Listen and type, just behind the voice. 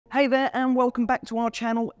Hey there and welcome back to our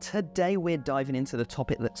channel. Today we're diving into the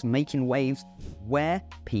topic that's making waves, where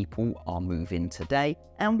people are moving today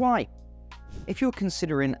and why. If you're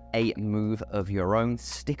considering a move of your own,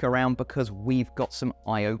 stick around because we've got some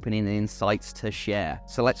eye-opening insights to share.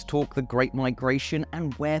 So let's talk the Great Migration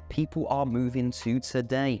and where people are moving to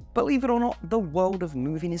today. Believe it or not, the world of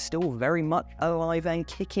moving is still very much alive and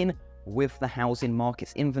kicking. With the housing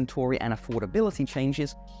market's inventory and affordability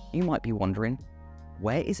changes, you might be wondering,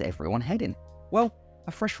 where is everyone heading? Well,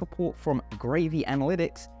 a fresh report from Gravy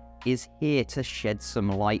Analytics is here to shed some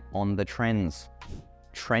light on the trends.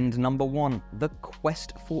 Trend number one, the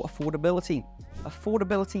quest for affordability.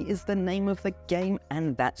 Affordability is the name of the game,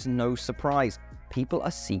 and that's no surprise. People are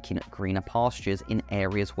seeking greener pastures in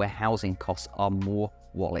areas where housing costs are more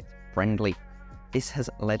wallet friendly. This has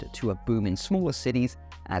led to a boom in smaller cities,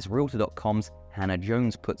 as Realtor.com's Hannah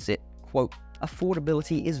Jones puts it, quote,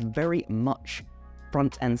 affordability is very much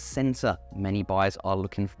front and center. Many buyers are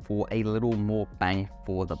looking for a little more bang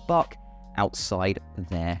for the buck outside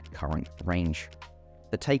their current range.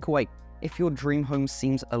 The takeaway, if your dream home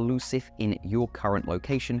seems elusive in your current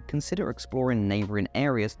location, consider exploring neighboring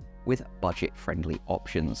areas with budget-friendly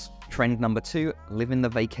options. Trend number two, living the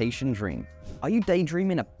vacation dream. Are you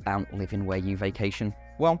daydreaming about living where you vacation?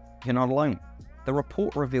 Well, you're not alone. The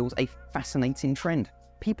report reveals a fascinating trend.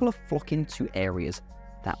 People are flocking to areas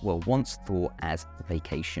that were once thought as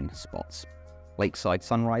vacation spots. Lakeside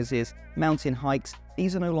sunrises, mountain hikes,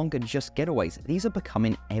 these are no longer just getaways. These are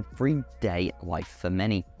becoming everyday life for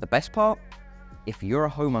many. The best part? If you're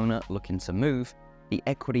a homeowner looking to move, the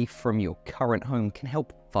equity from your current home can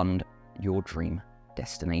help fund your dream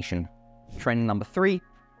destination. Trend number three,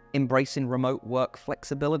 embracing remote work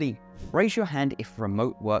flexibility. Raise your hand if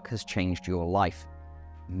remote work has changed your life.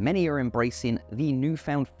 Many are embracing the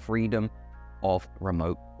newfound freedom of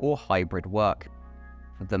remote or hybrid work.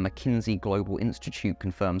 The McKinsey Global Institute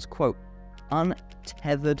confirms, quote,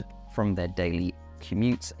 untethered from their daily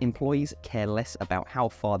commutes, employees care less about how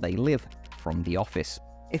far they live from the office.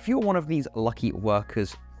 If you're one of these lucky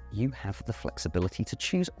workers, you have the flexibility to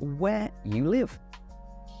choose where you live.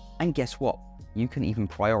 And guess what? You can even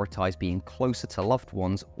prioritize being closer to loved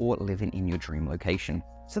ones or living in your dream location.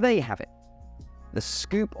 So there you have it. The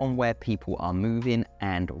scoop on where people are moving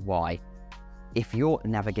and why. If you're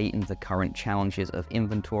navigating the current challenges of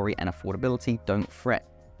inventory and affordability, don't fret.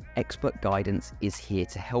 Expert guidance is here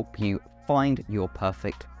to help you find your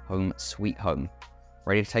perfect home sweet home.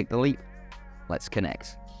 Ready to take the leap? Let's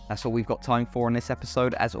connect. That's all we've got time for in this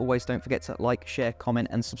episode. As always, don't forget to like, share, comment,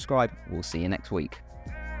 and subscribe. We'll see you next week.